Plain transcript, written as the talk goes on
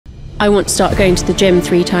I want to start going to the gym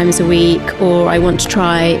 3 times a week, or I want to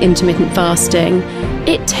try intermittent fasting,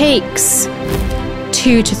 it takes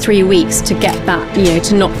 2 to 3 weeks to get that,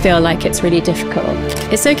 to not feel like it's really difficult.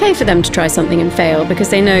 It's okay for them to try something and fail, because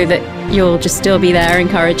they know that you'll just still be there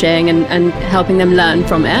encouraging and helping them learn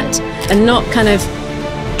from it, and not kind of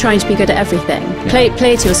trying to be good at everything. Yeah.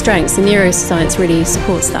 Play to your strengths. The neuroscience really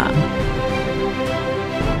supports that.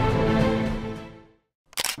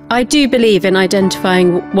 I do believe in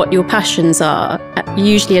identifying what your passions are. It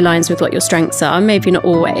usually aligns with what your strengths are, maybe not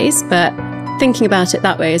always, but thinking about it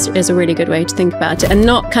that way is a really good way to think about it, and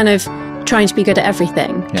not kind of trying to be good at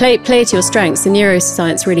everything. Yeah. Play to your strengths. The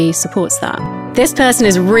neuroscience really supports that. This person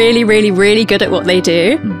is really, really, really good at what they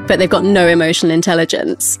do, but they've got no emotional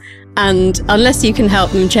intelligence. And unless you can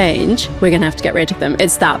help them change, we're going to have to get rid of them.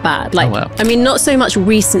 It's that bad. Like, oh, wow. I mean, not so much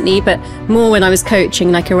recently, but more when I was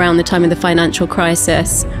coaching, like around the time of the financial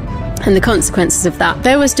crisis and the consequences of that.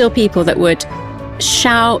 There were still people that would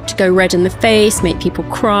shout, go red in the face, make people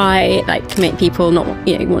cry, like make people not,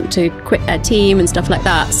 want to quit their team and stuff like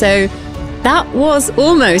that. So that was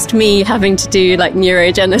almost me having to do like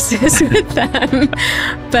neurogenesis with them.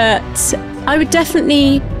 But I would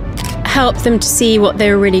definitely help them to see what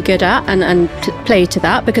they were really good at and to play to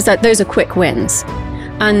that, because those are quick wins.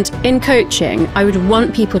 And in coaching, I would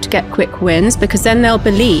want people to get quick wins, because then they'll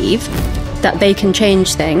believe that they can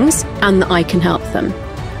change things and that I can help them.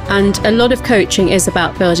 And a lot of coaching is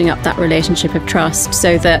about building up that relationship of trust,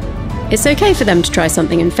 so that it's okay for them to try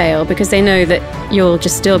something and fail, because they know that you'll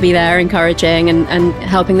just still be there encouraging and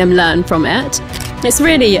helping them learn from it. It's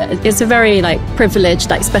a very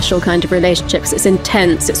privileged, special kind of relationship. It's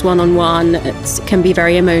intense, it's one-on-one, it can be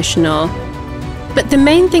very emotional. But the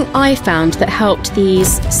main thing I found that helped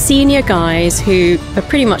these senior guys who are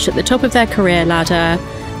pretty much at the top of their career ladder,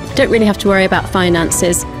 don't really have to worry about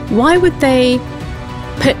finances, why would they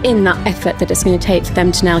put in that effort that it's going to take for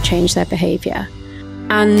them to now change their behavior?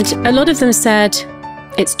 And a lot of them said,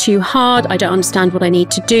 it's too hard, I don't understand what I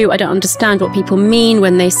need to do, I don't understand what people mean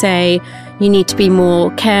when they say you need to be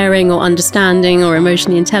more caring or understanding or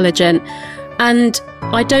emotionally intelligent, and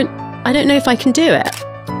I don't know if I can do it.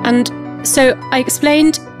 And so I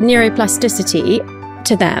explained neuroplasticity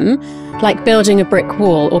to them like building a brick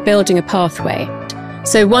wall or building a pathway.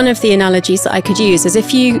 So one of the analogies that I could use is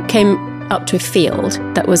if you came up to a field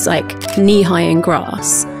that was like knee-high in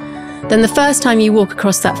grass, then the first time you walk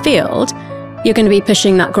across that field, you're going to be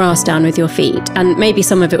pushing that grass down with your feet, and maybe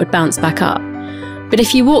some of it would bounce back up. But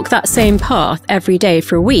if you walk that same path every day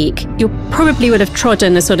for a week, you probably would have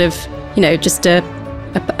trodden a sort of, just a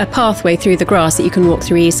pathway through the grass that you can walk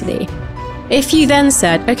through easily. If you then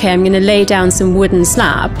said, okay, I'm going to lay down some wooden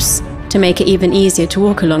slabs to make it even easier to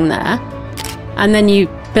walk along there, and then you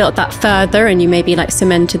built that further and you maybe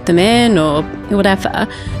cemented them in or whatever,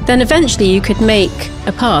 then eventually you could make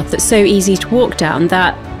a path that's so easy to walk down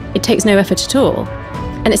that it takes no effort at all.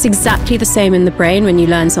 And it's exactly the same in the brain when you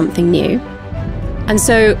learn something new. And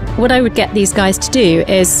so what I would get these guys to do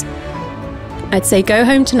is, I'd say, go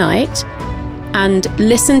home tonight and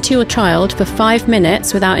listen to your child for 5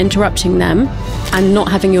 minutes without interrupting them and not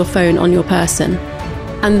having your phone on your person.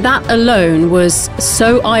 And that alone was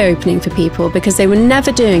so eye-opening for people, because they were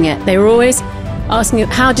never doing it. They were always asking,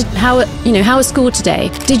 how was school today?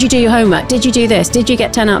 Did you do your homework? Did you do this? Did you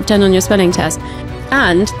get 10 out of 10 on your spelling test?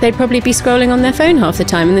 And they'd probably be scrolling on their phone half the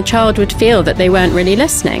time, and the child would feel that they weren't really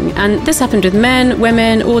listening. And this happened with men,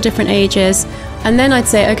 women, all different ages. And then I'd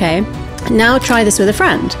say, okay, now try this with a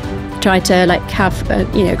friend. Try to have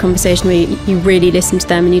a conversation where you really listen to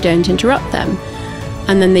them and you don't interrupt them.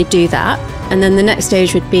 And then they do that. And then the next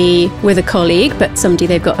stage would be with a colleague, but somebody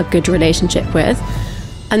they've got a good relationship with.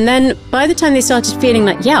 And then by the time they started feeling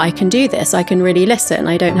yeah, I can do this, I can really listen,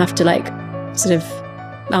 I don't have to sort of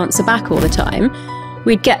answer back all the time,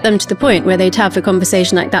 we'd get them to the point where they'd have a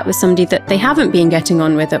conversation like that with somebody that they haven't been getting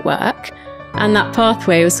on with at work. And that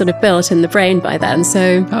pathway was sort of built in the brain by then.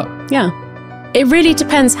 So, yeah. It really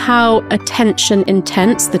depends how attention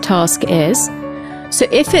intense the task is. So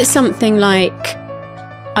if it's something like,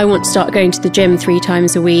 I want to start going to the gym 3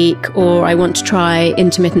 times a week, or I want to try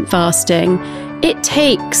intermittent fasting, it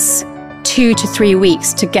takes 2 to 3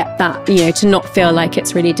 weeks to get that, to not feel like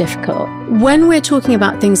it's really difficult. When we're talking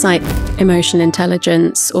about things like emotional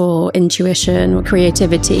intelligence or intuition or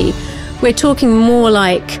creativity, we're talking more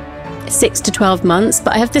like 6 to 12 months.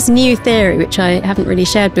 But I have this new theory, which I haven't really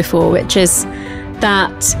shared before, which is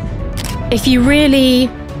that if you really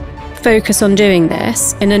focus on doing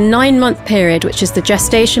this in a 9-month period, which is the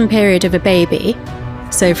gestation period of a baby,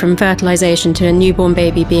 so from fertilization to a newborn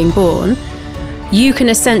baby being born, you can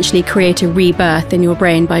essentially create a rebirth in your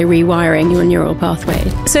brain by rewiring your neural pathway.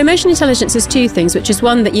 So emotional intelligence is two things, which is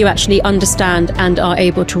one, that you actually understand and are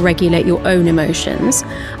able to regulate your own emotions.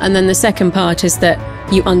 And then the second part is that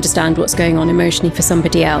you understand what's going on emotionally for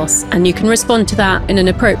somebody else, and you can respond to that in an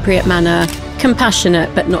appropriate manner,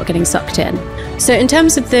 compassionate, but not getting sucked in. So in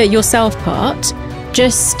terms of the yourself part,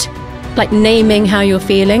 just like naming how you're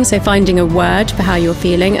feeling, so finding a word for how you're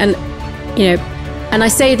feeling. And, you know, and I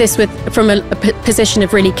say this from a position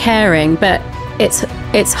of really caring, but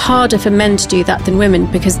it's harder for men to do that than women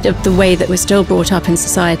because of the way that we're still brought up in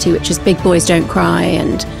society, which is big boys don't cry,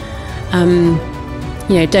 and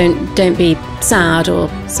you know, don't be sad, or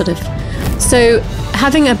sort of. So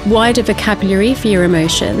having a wider vocabulary for your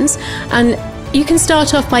emotions, and you can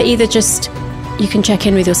start off by either you can check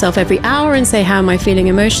in with yourself every hour and say, how am I feeling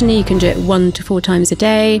emotionally? You can do it 1 to 4 times a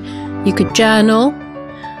day. You could journal.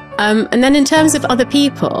 And then in terms of other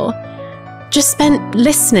people, just spend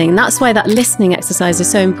listening. That's why that listening exercise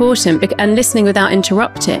is so important, and listening without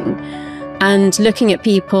interrupting, and looking at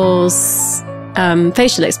people's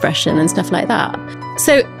facial expression and stuff like that.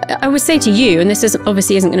 So I would say to you, and this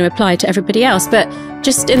obviously isn't going to apply to everybody else, but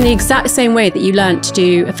just in the exact same way that you learned to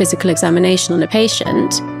do a physical examination on a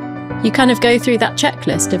patient, you kind of go through that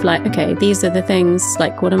checklist of like, okay, these are the things,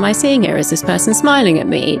 like, what am I seeing here? Is this person smiling at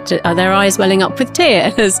me? Are their eyes welling up with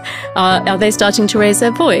tears? Are they starting to raise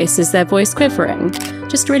their voice? Is their voice quivering?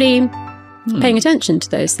 Just really paying attention to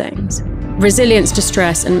those things. Resilience to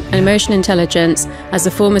stress and emotional intelligence, as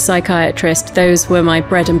a former psychiatrist, those were my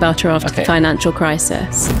bread and butter after the financial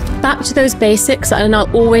crisis. Back to those basics, and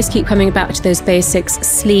I'll always keep coming back to those basics: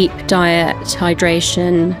 sleep, diet,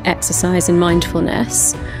 hydration, exercise, and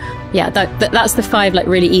mindfulness. Yeah, that's the 5 like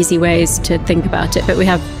really easy ways to think about it. But we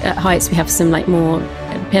have, at Heights, we have some like more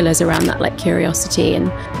pillars around that, like curiosity.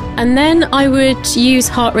 And then I would use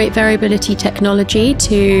heart rate variability technology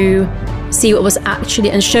to see what was actually,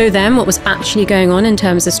 and show them what was actually going on in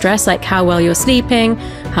terms of stress, like how well you're sleeping,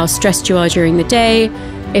 how stressed you are during the day,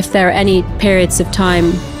 if there are any periods of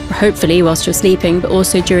time, hopefully whilst you're sleeping, but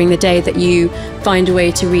also during the day, that you find a way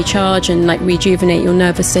to recharge and like rejuvenate your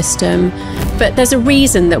nervous system. But there's a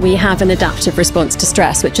reason that we have an adaptive response to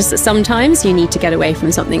stress, which is that sometimes you need to get away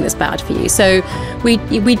from something that's bad for you. So we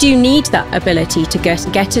do need that ability to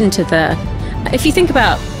get into the, if you think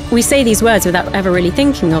about, we say these words without ever really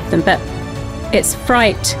thinking of them, but it's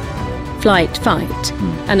fright, flight, fight.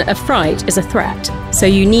 And a fright is a threat. So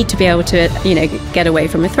you need to be able to, you know, get away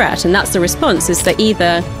from a threat. And that's the response, is that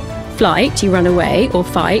either flight, you run away, or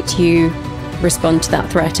fight, you respond to that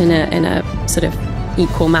threat in a sort of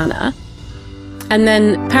equal manner. And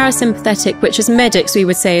then parasympathetic, which as medics we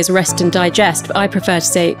would say is rest and digest, but I prefer to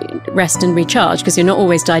say rest and recharge because you're not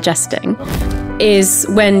always digesting, is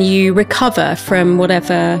when you recover from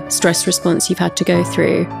whatever stress response you've had to go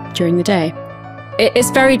through during the day.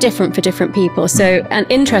 It's very different for different people. So, and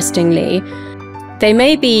interestingly, they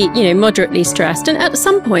may be, you know, moderately stressed, and at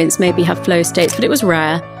some points maybe have flow states, but it was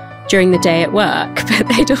rare during the day at work. But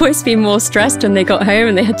they'd always be more stressed when they got home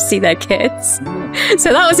and they had to see their kids.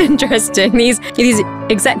 So that was interesting. These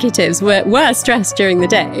executives were stressed during the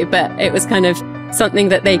day, but it was kind of something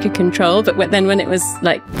that they could control. But then when it was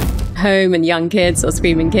like home and young kids or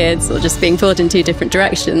screaming kids or just being pulled in 2 different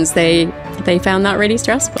directions, they found that really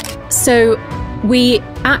stressful. So we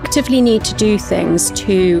actively need to do things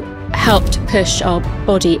to help to push our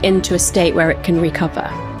body into a state where it can recover.